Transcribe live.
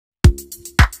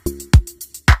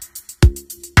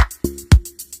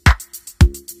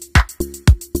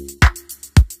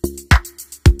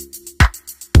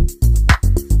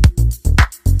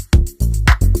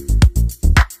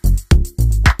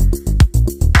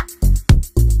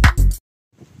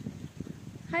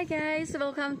Hi guys!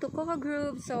 Welcome to Coco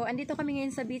Group. So, andito kami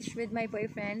ngayon sa beach with my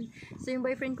boyfriend. So, yung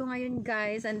boyfriend ko ngayon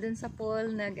guys, andun sa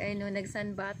pool,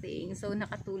 nag-sunbathing. So,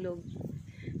 nakatulog.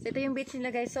 So, ito yung beach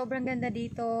nila guys. Sobrang ganda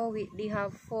dito. They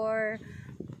have 4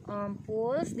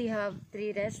 pools. They have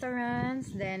 3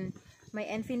 restaurants. Then, may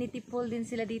infinity pool din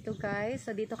sila dito guys.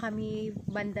 So, dito kami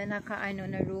banda na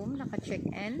room,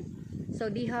 naka-check-in. So,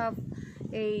 they have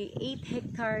a 8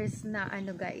 hectares na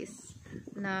guys,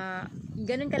 na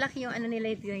ganun kalaki yung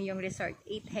nila, ito yung resort,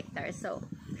 8 hectares. So,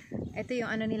 ito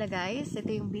yung nila guys, ito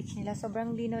yung beach nila.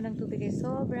 Sobrang linaw ng tubig guys,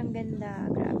 sobrang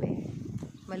ganda, grabe.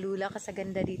 Malula ka sa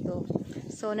ganda dito.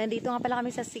 So, nandito nga pala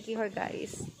kami sa Siquijor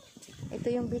guys.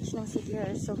 Ito yung beach ng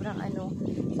Siquijor, sobrang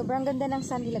sobrang ganda ng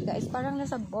sand nila guys, parang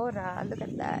nasa Bora. Look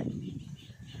at that.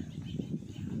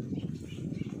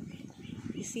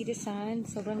 You see the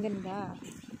sand? Sobrang ganda.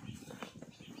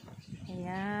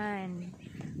 Ayan.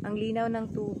 Ang linaw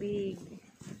ng tubig.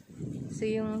 So,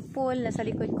 yung pool nasa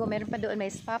likod ko, meron pa doon,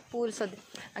 may spa pool. So,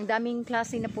 ang daming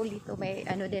klase na pool dito. May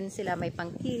din sila, may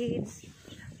pang kids.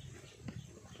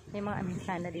 May mga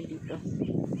Americana din dito.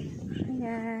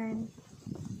 Ayan.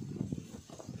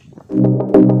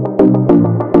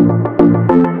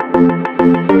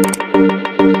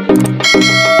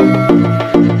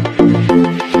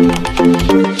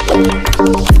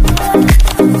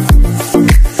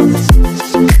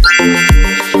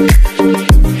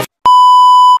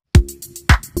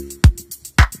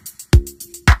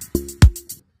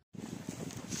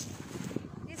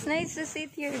 It's nice to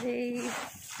sit here, Dave.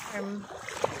 Oh,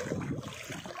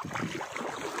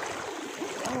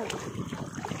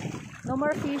 no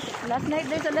more fish. Last night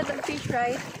there's a lot of fish,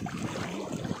 right?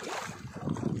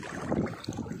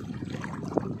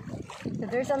 So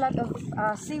there's a lot of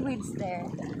seaweeds there.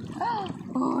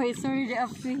 Oh, it's already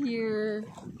up to here.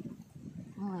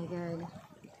 Oh my god.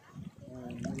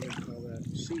 What do they call that?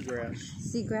 Seagrass.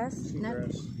 Seagrass?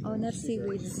 Seagrass. Oh, not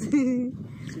seaweeds.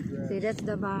 Seagrass. See, that's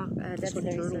the back. That's what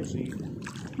the turtles resort. eat.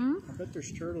 Hmm? I bet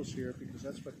there's turtles here because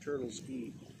that's what turtles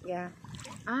eat. Yeah.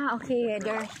 Ah, okay.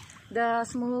 The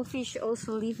small fish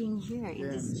also living here in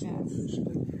this grass.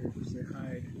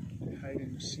 They hide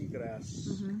in the seagrass.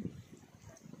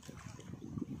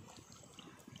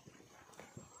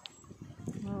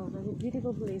 Oh, very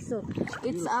beautiful place. So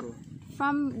it's up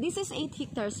from, this is 8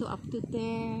 hectares, so up to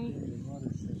there.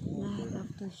 Up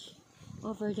to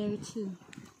over there too.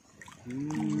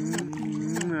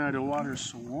 The water's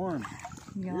so warm.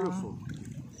 Yeah. Beautiful.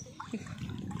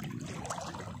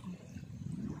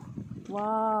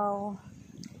 Wow.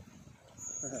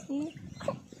 See?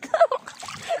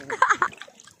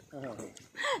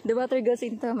 The water goes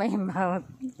into my mouth.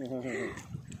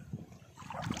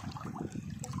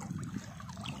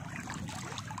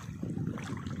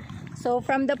 So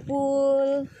from the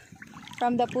pool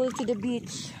to the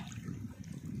beach.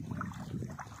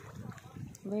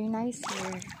 Very nice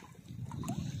here.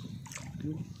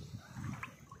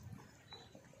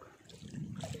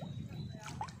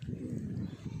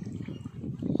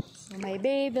 So my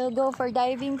babe will go for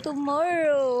diving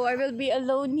tomorrow. I will be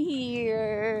alone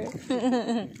here.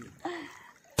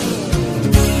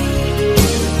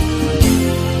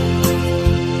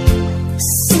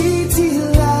 City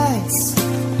lights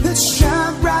that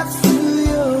shine bright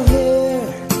through your hair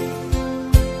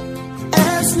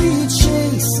as we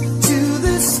chase to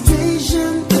the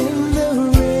station in the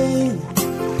rain.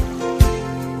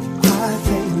 I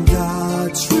thank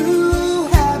God true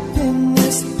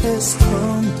happiness has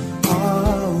come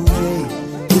our way.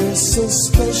 You're so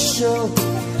special,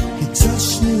 you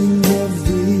touch me in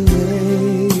every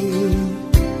way.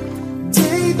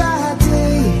 Day by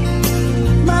day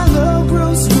my love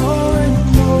grows more and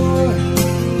more.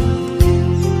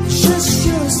 Just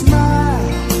your smile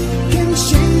can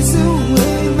chase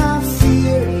away my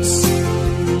fears.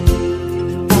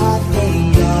 I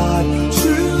thank God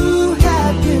true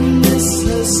happiness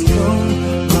has come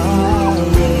my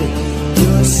way.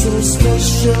 You're so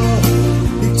special,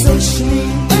 you touch me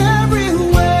every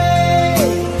way.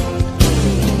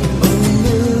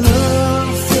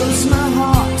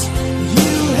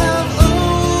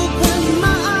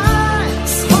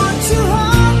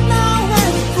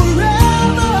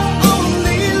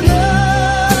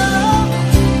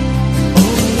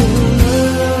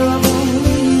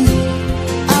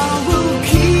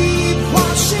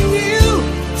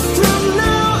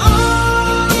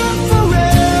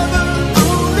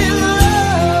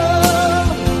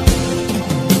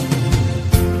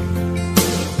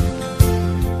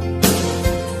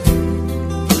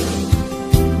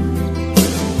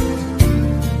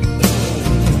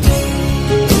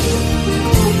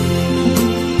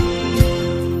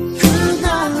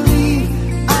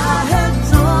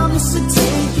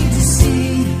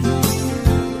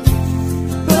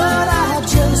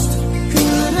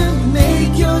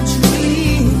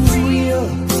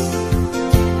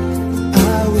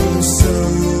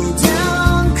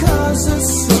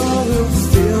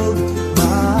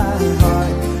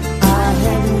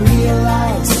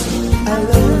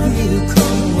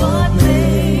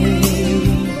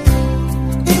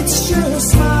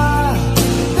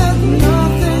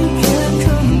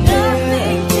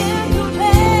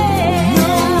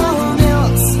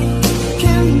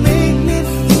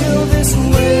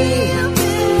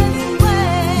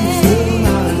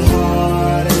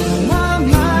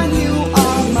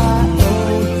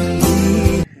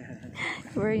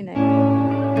 Very nice.